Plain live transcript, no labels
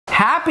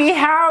Happy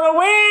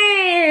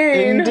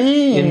Halloween!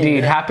 Indeed.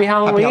 Indeed. Happy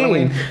Halloween.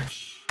 Happy Halloween.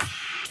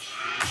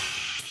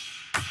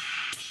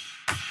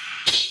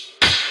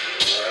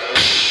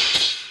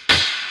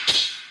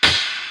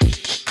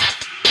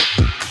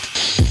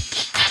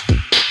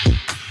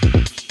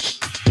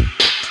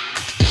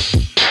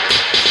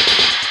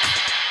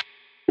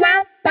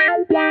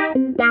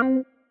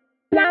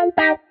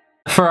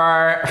 For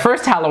our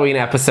first Halloween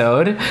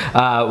episode,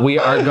 we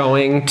are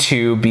going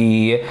to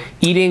be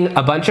eating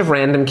a bunch of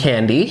random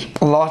candy.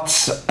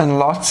 Lots and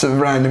lots of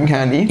random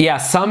candy. Yeah,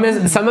 some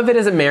of it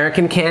is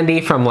American candy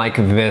from like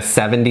the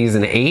 70s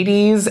and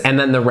 80s, and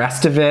then the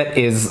rest of it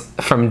is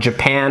from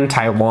Japan,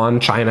 Taiwan,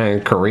 China,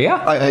 and Korea.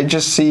 I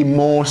just see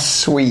more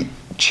sweet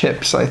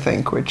chips, I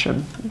think, which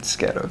I'm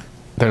scared of.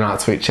 They're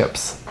not sweet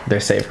chips. They're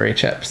savory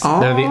chips. Oh.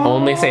 They're the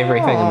only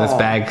savory thing in this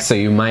bag, so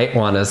you might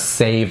want to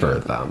savor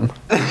them.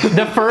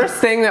 The first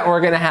thing that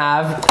we're gonna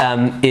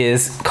have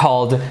is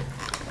called,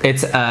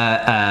 it's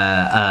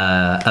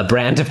a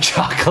brand of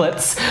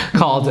chocolates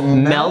called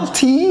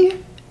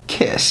MeltyKiss.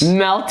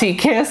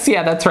 MeltyKiss,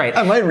 yeah, that's right.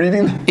 Am I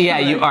reading that? Yeah,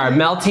 you are.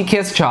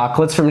 MeltyKiss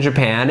chocolates from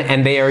Japan,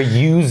 and they are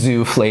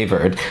Yuzu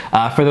flavored.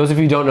 For those of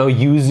you who don't know,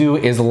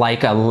 Yuzu is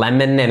like a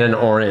lemon and an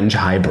orange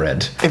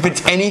hybrid. If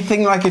it's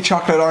anything like a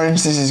chocolate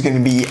orange, this is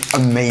going to be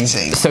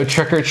amazing. So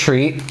trick or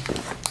treat.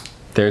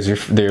 There's your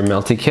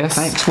MeltyKiss.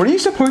 Thanks. What are you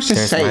supposed to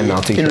say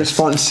in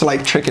response to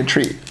like trick or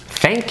treat?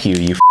 Thank you,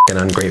 you f***ing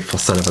ungrateful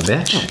son of a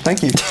bitch. Oh,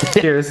 thank you.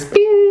 Cheers.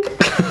 Bing.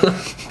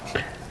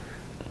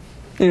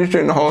 You're just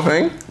doing the whole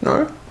thing?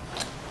 No?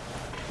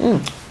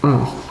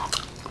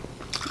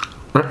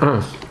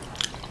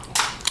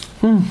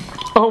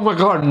 Oh my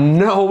god,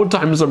 no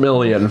times a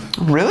million.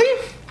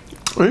 Really?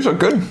 These are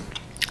good.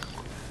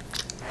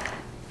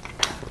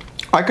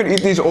 I could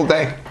eat these all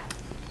day.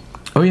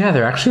 Oh yeah,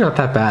 they're actually not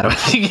that bad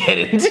once you get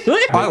into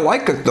it. I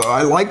like it though.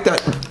 I like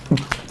that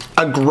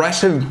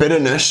aggressive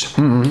bitterness.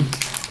 And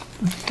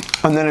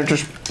then it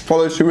just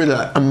follows through with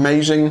that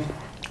amazing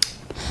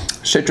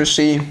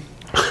citrusy,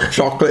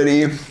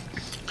 chocolatey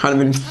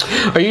kind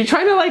of. Are you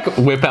trying to like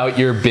whip out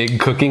your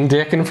big cooking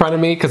dick in front of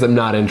me? Because I'm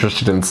not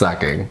interested in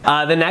sucking.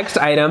 The next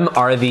item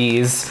are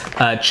these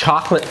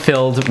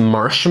chocolate-filled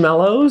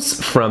marshmallows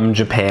from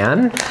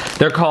Japan.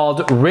 They're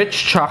called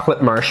Rich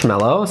Chocolate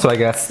Marshmallow, so I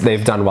guess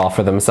they've done well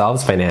for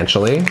themselves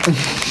financially.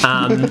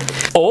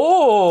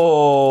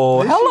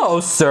 Oh, hello,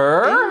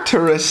 sir.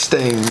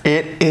 Interesting.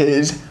 It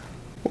is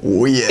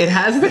weird. It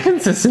has the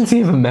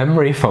consistency of a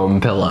memory foam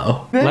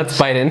pillow. Let's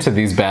bite into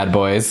these bad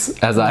boys,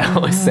 as I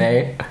always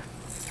say.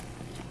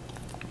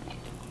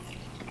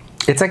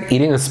 It's like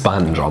eating a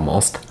sponge,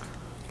 almost.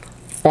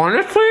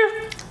 Honestly,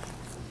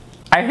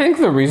 I think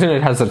the reason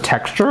it has a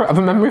texture of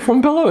a memory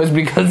foam pillow is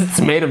because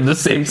it's made of the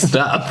same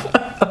stuff.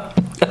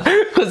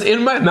 Because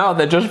in my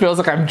mouth, it just feels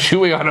like I'm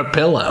chewing on a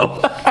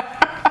pillow.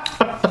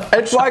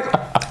 It's like,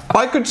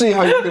 I could see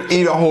how you could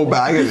eat a whole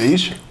bag of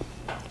these.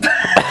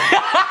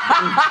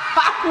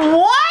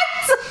 What?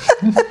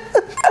 What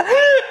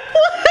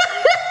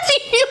do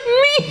you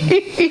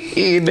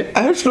mean?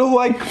 I just feel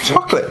like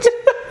chocolate.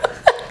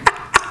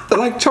 They're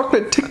like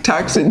chocolate Tic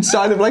Tacs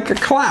inside of like a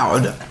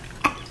cloud.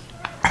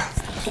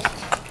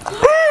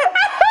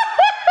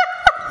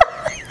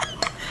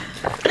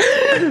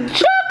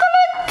 Chocolate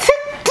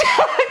Tic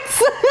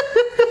Tacs!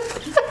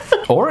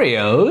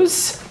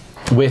 Oreos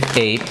with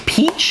a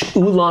peach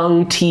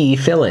oolong tea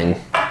filling.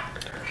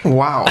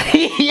 Wow.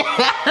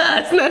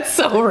 Yeah, isn't that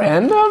so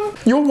random?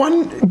 Your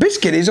one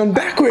biscuit is on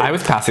backwards. I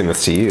was passing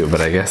this to you, but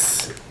I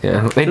guess,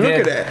 yeah. They Look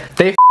did. at it.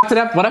 They f***ed it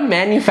up. What a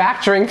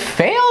manufacturing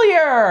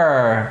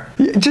failure.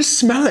 Yeah, just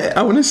smell it.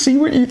 I want to see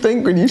what you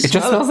think when you smell it. It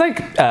just smells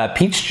like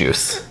peach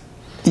juice.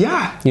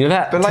 Yeah. You know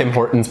that but Tim like,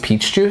 Hortons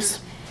peach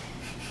juice?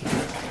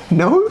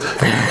 No?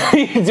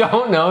 You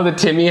don't know the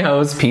Timmy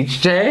Ho's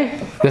Peach J?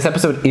 This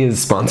episode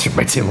is sponsored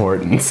by Tim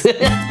Hortons.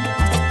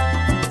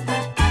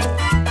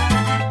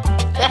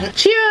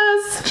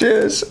 Cheers!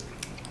 Cheers.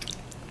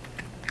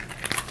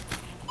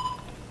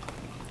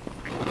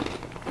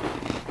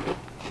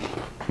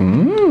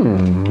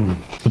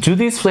 Do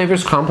these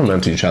flavors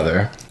complement each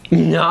other?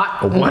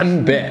 Not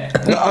one bit.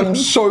 I'm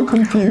so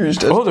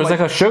confused. Oh, there's like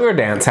a sugar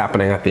dance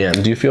happening at the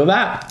end. Do you feel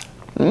that?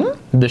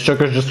 The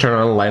sugars just turn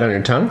on a light on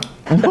your tongue?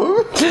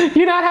 No.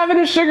 You're not having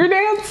a sugar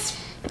dance?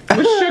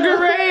 With Sugar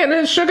Ray and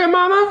his sugar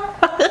mama?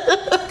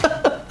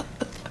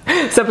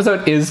 This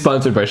episode is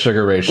sponsored by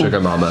Sugar Ray Sugar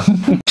Mama. Sugar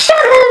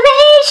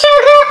Ray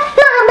Sugar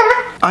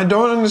Mama. I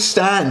don't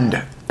understand.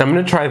 I'm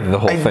gonna try the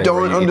whole thing. I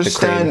don't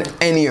understand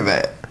any of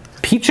it.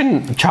 Peach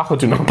and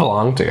chocolate do not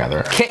belong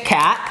together.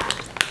 Kitkat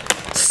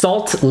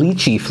salt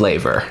lychee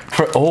flavor.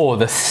 Oh,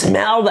 the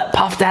smell that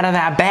puffed out of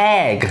that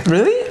bag.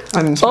 Really?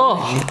 I didn't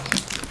smell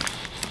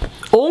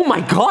Oh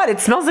my god, it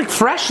smells like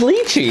fresh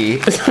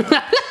lychee.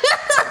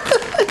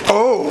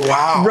 Oh,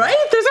 wow. Right?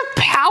 There's a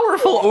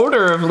powerful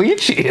odor of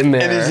lychee in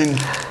there. It is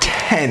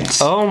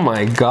intense. Oh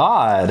my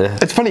god.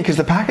 It's funny because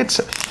the packets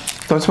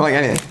don't smell like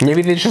anything.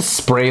 Maybe they just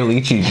spray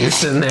lychee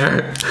juice in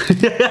there.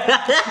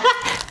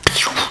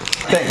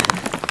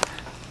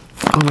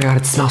 Oh my god,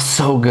 it smells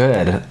so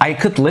good. I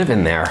could live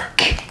in there.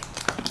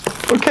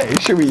 Okay,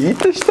 should we eat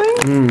this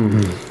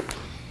thing?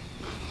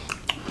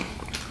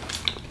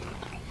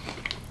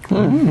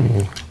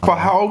 For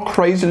how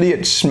crazily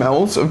it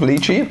smells of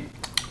lychee,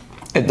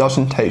 it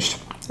doesn't taste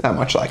that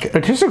much like it.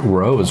 It tastes like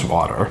rose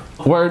water.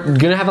 We're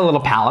gonna have a little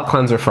palate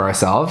cleanser for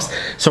ourselves.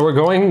 So we're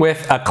going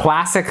with a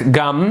classic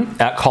gum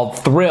called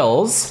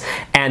Thrills,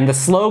 and the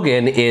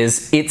slogan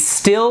is, "It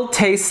still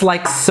tastes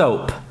like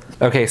soap."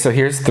 Okay, so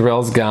here's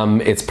Thrills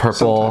gum. It's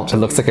purple. It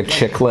looks like a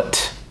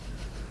chiclet.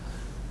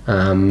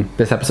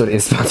 This episode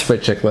is sponsored by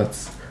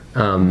chiclets.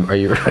 Are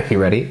you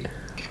ready?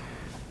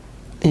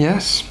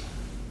 Yes.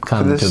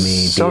 Come to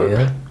me,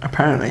 dear.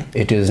 Apparently.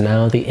 It is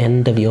now the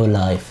end of your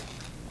life.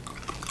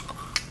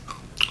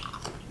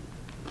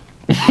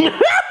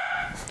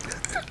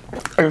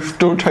 It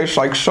still tastes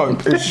like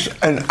soap. It's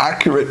an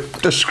accurate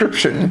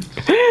description.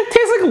 It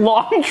tastes like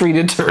laundry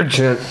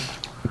detergent.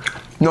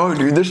 No,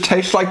 dude, this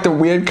tastes like the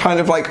weird kind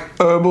of like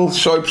herbal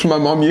soaps my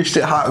mom used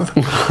to have.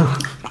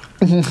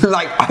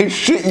 Like, I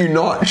shit you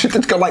not. Shit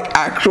that's got like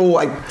actual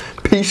like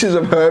pieces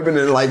of herb in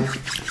it, like.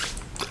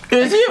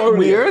 Is it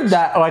weird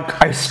that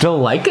like I still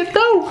like it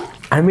though?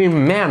 I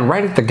mean, man,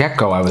 right at the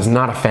get-go, I was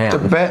not a fan. A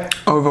bit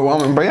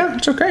overwhelming, but yeah,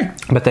 it's okay.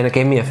 But then it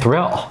gave me a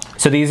thrill.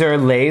 So these are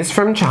Lay's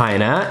from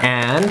China,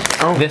 and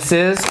this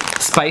is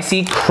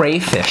spicy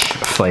crayfish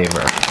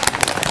flavor.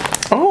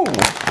 Oh,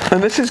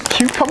 and this is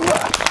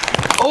cucumber.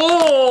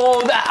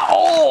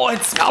 Oh,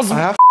 it smells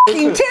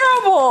fucking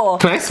terrible.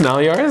 Can I smell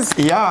yours?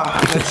 Yeah.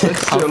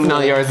 I'll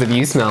smell yours if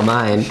you smell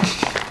mine.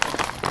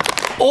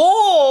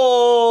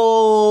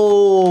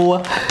 Oh,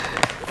 what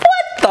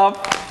the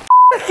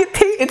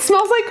it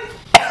smells like...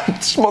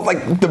 It smells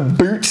like the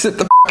boots that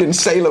the fucking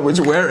sailor was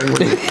wearing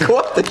when he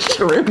caught the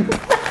shrimp.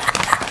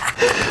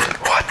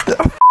 What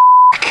the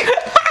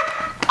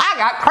I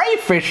got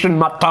crayfish in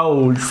my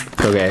toes.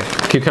 Okay,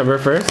 cucumber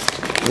first?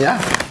 Yeah.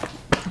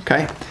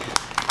 Okay.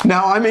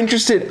 Now I'm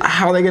interested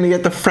how they're gonna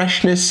get the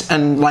freshness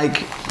and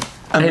like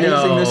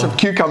amazingness of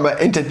cucumber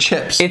into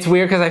chips. It's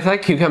weird because I feel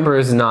like cucumber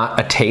is not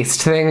a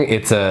taste thing,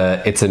 it's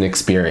an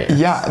experience.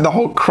 Yeah, the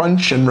whole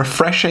crunch and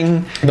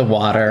refreshing. The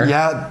water.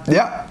 Yeah,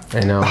 yeah.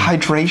 I know. The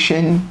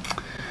hydration,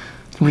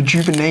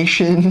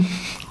 rejuvenation.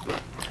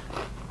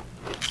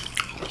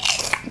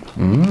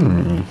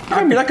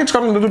 I mean, like it's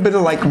got a little bit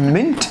of like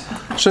mint,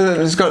 so that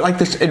it's got like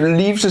this. It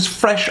leaves this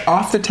fresh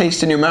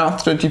aftertaste in your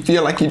mouth, so that you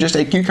feel like you just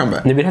ate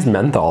cucumber. Maybe it has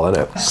menthol in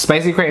it.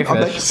 Spicy crayfish.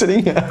 I'm like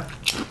sitting here.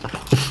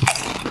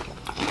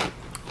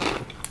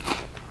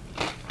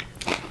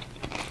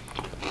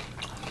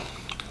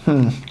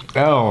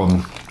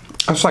 Oh.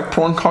 It's like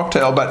prawn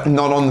cocktail, but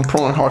not on the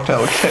prawn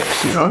cocktail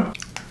chips, you know?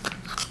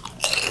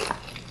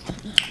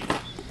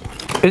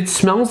 It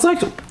smells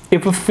like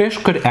if a fish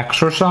could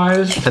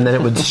exercise and then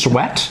it would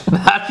sweat.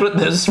 That's what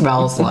this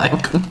smells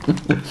like.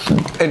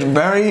 It's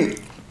very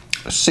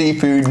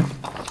seafood,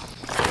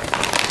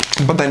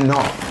 but then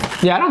not.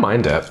 Yeah, I don't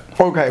mind it.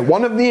 Okay,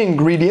 one of the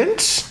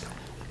ingredients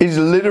is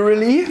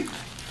literally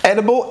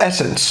edible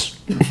essence.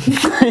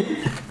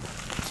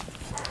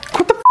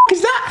 What the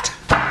is that?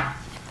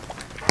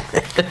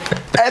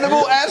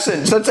 Edible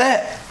essence, that's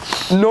it.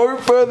 No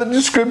further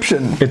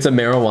description. It's a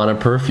marijuana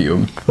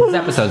perfume. This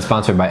episode is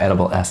sponsored by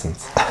Edible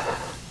Essence.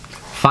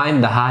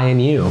 Find the high in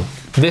you.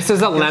 This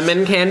is a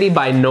lemon candy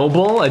by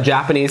Noble, a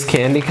Japanese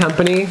candy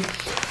company.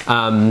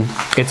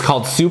 It's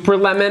called Super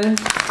Lemon.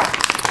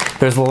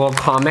 There's a little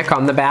comic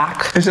on the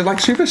back. Is it like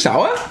super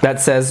sour? That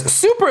says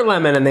Super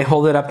Lemon, and they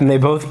hold it up and they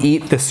both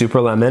eat the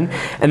Super Lemon,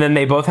 and then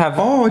they both have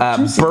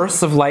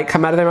bursts of light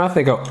come out of their mouth.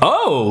 They go,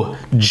 oh,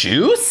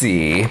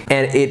 juicy.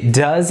 And it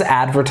does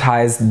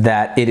advertise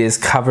that it is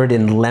covered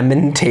in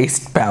lemon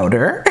taste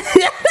powder.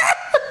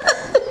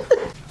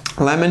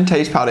 Lemon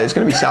taste powder. It's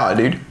gonna be sour,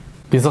 dude.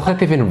 These look like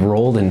they've been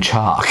rolled in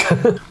chalk.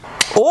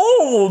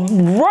 Oh,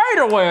 right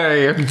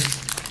away.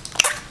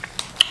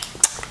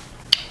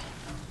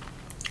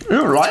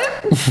 You right?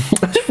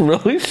 It's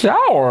really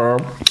sour.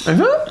 Is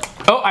it?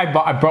 Oh,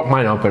 I broke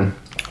mine open.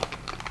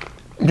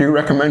 Do you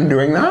recommend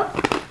doing that?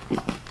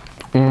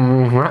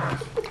 I'm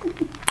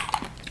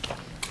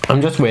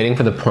just waiting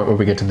for the point where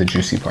we get to the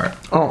juicy part.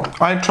 Oh,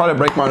 I tried to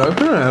break mine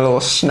open and a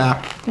little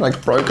snap,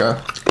 like broke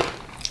her.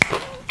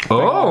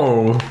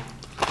 Oh.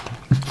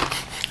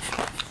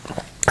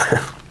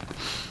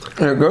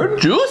 They're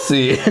good?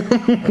 Juicy.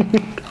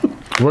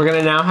 We're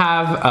gonna now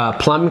have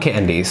plum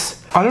candies.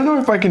 I don't know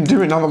if I can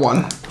do another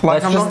one.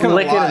 Like, Let's I'm just not gonna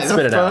lick it lie, and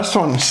spit it out. The first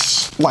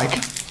one's like,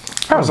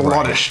 that was a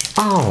lot-ish.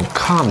 Oh,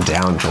 calm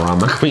down,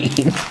 drama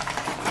queen.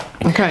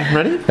 Okay,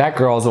 ready? That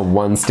girl's a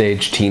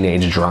one-stage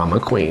teenage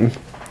drama queen.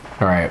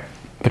 All right,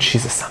 but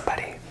she's a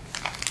somebody.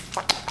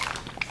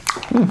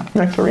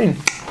 Nectarine.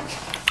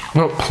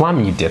 No,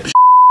 plum, you dipshit.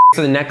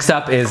 So the next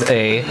up is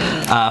a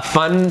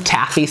fun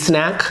taffy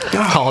snack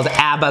called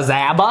Abba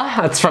Zaba.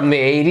 That's from the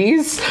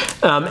 80s.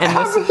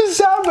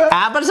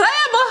 Abba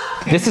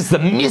Zaba. This is the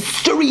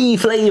mystery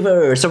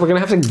flavor. So we're gonna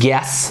have to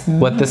guess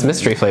what this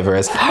mystery flavor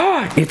is.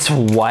 It's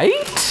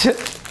white?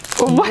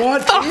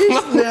 What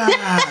is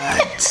that?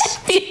 I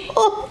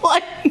feel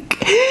like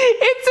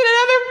It's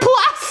another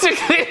plastic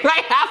thing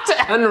I have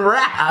to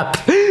unwrap,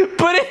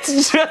 but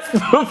it's just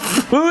the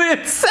food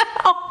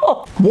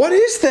itself. What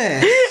is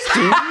this,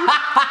 Steve?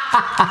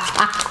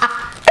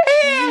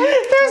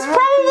 There's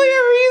probably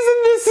a reason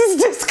this is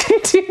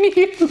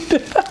discontinued.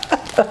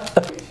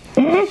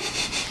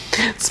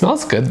 It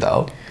smells good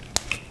though.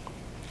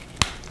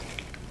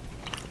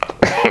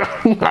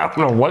 I don't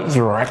know what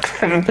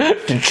direction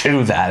to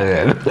chew that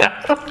in.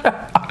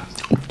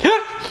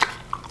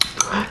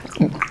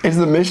 Is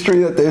the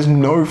mystery that there's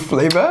no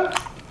flavor?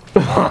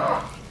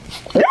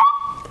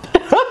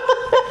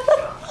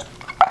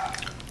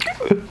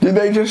 Did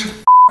they just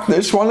f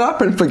this one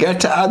up and forget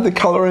to add the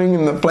coloring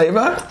and the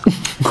flavor?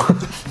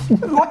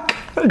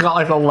 Got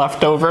like a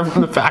leftover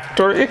from the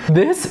factory.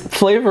 This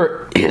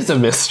flavor is a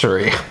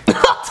mystery.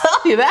 I'll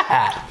tell you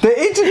that.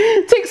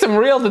 It takes some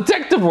real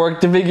detective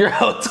work to figure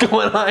out what's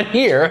going on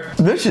here.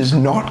 This is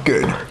not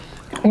good.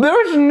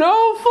 There's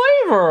no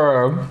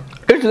flavor.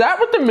 Is that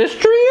what the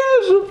mystery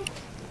is?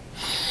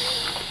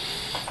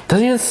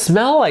 Doesn't even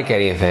smell like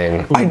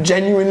anything. I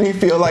genuinely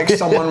feel like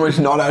someone was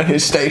not at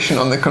his station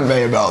on the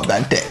conveyor belt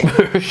that day.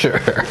 For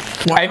sure.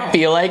 Wow. I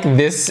feel like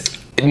this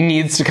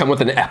needs to come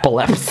with an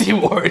epilepsy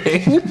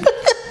warning. Like,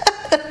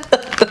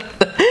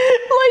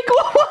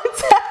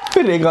 what's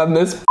happening on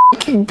this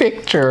fucking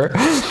picture?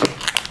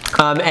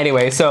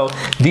 Anyway, so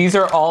these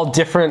are all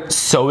different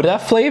soda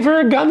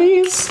flavor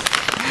gummies.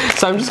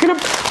 So I'm just gonna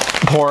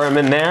pour them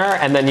in there,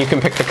 and then you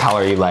can pick the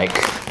color you like.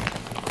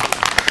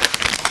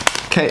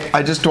 Okay,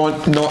 I just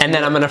want not... And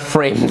then I'm gonna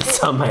frame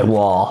this on my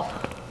wall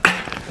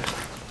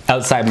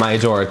outside my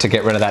door to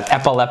get rid of that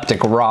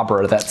epileptic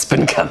robber that's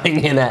been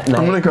coming in at night.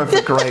 I'm gonna go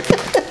for grape.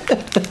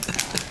 That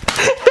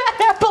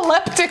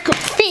epileptic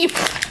thief.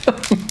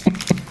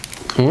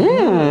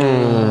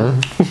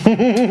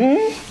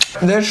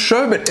 There's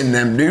sherbet in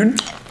them, dude.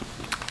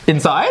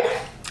 Inside?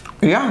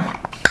 Yeah.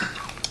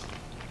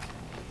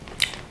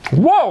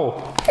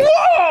 Whoa!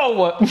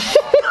 Whoa!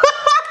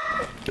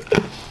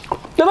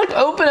 They like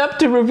open up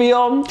to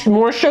reveal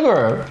more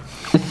sugar.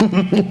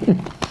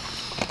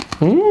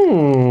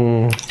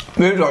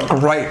 These are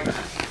great.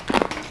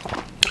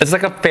 It's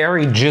like a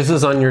fairy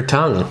jizzes on your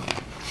tongue.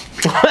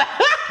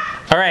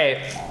 All right,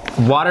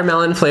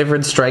 watermelon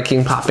flavored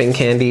striking popping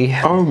candy.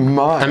 Oh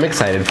my. I'm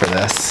excited for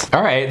this.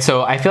 All right,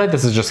 so I feel like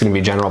this is just gonna be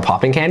general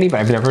popping candy,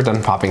 but I've never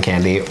done popping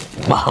candy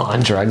while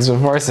on drugs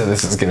before, so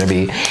this is gonna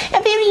be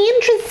a very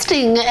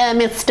interesting,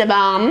 Mr.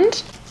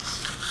 Bond.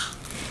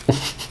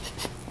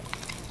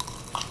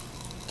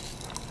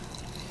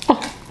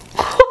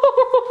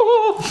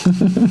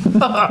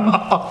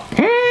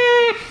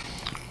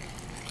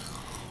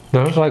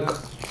 There's like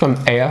some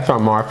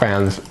ASMR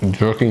fans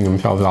jerking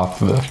themselves off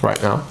to this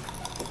right now.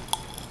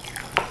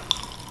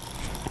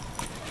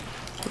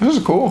 This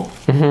is cool.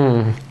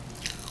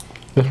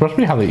 This must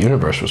be how the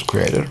universe was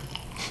created.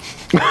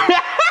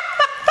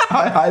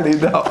 I highly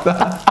doubt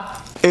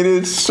that. It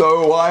is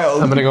so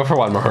wild. I'm gonna go for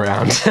one more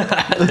round.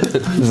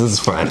 This is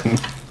fun.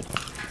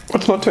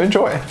 What's not to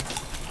enjoy?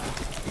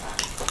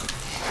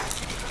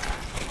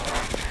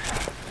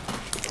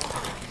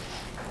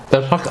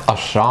 There's like a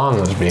song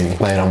that's being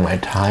played on my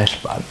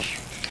taste buds.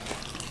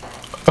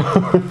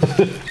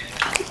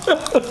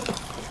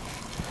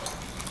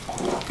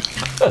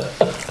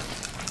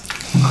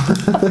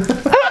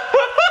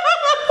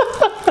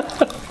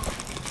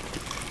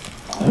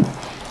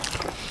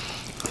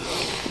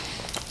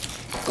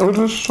 It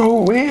is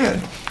so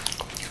weird.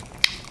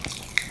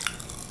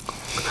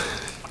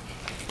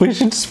 We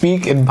should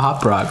speak in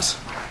pop rocks.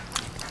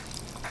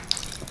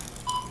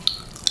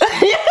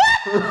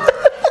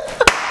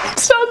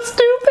 So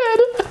stupid.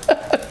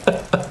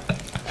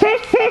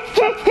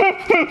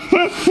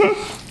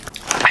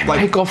 I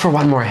might go for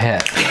one more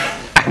hit.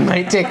 I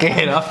might take a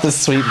hit off the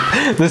sweet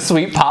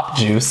pop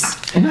juice.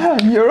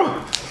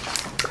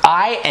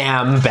 I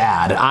am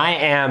bad. I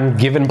am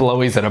giving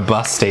blowies at a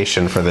bus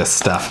station for this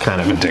stuff,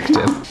 kind of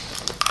addicted.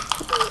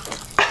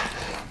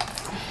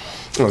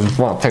 I just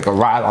want to take a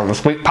ride on the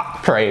sweet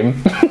pop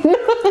train.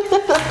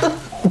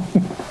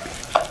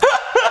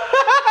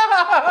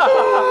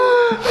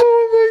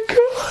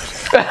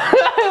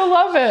 I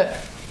love it.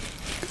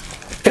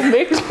 It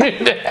makes me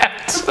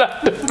dance. I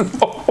don't know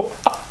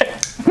why.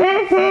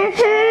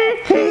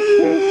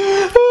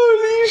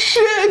 Holy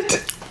shit.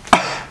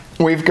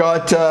 We've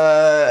got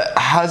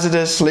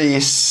hazardously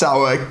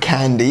sour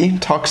candy,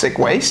 toxic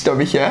waste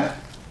over here.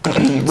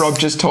 Rob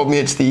just told me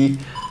it's the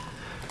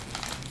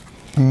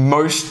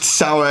most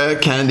sour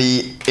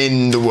candy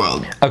in the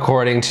world.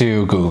 According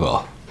to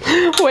Google.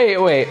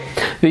 Wait.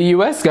 The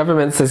US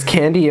government says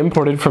candy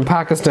imported from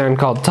Pakistan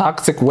called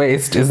toxic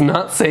waste is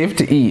not safe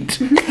to eat.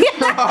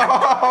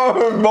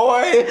 Oh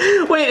boy.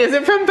 Wait, is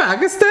it from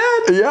Pakistan?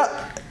 Yeah.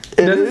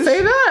 It doesn't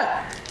say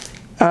that.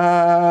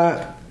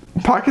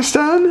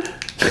 Pakistan?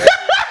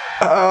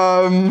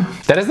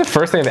 That is the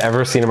first thing I've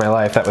ever seen in my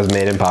life that was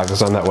made in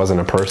Pakistan that wasn't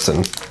a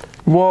person.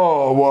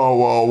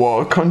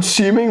 Whoa.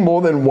 Consuming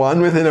more than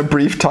one within a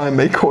brief time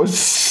may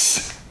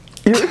cause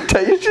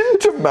Irritation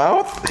to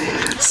mouth.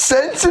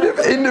 Sensitive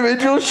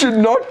individuals should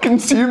not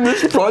consume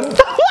this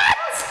product. What?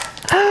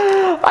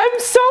 I'm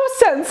so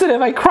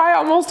sensitive. I cry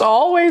almost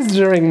always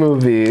during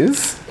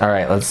movies. All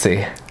right, let's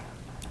see.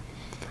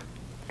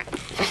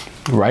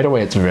 Right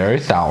away, it's very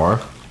sour.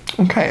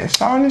 Okay,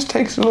 sourness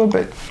takes a little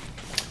bit,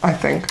 I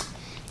think,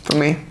 for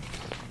me.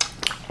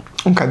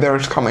 Okay, there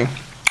it's coming.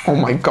 Oh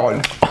my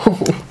god.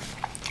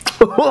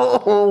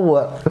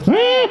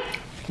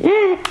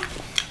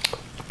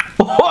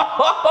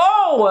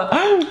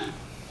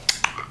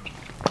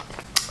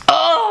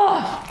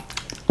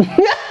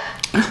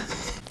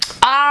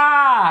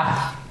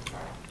 Ah!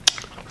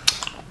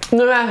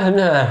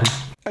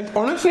 It's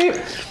honestly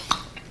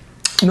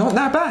not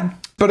that bad.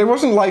 But it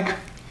wasn't like...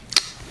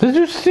 Did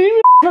you see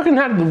me fucking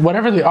had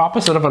whatever the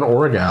opposite of an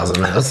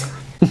orgasm is?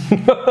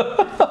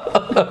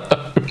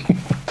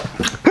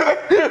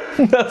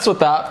 That's what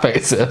that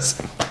face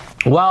is.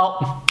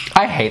 Well,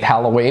 I hate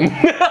Halloween.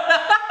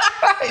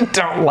 I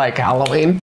don't like Halloween.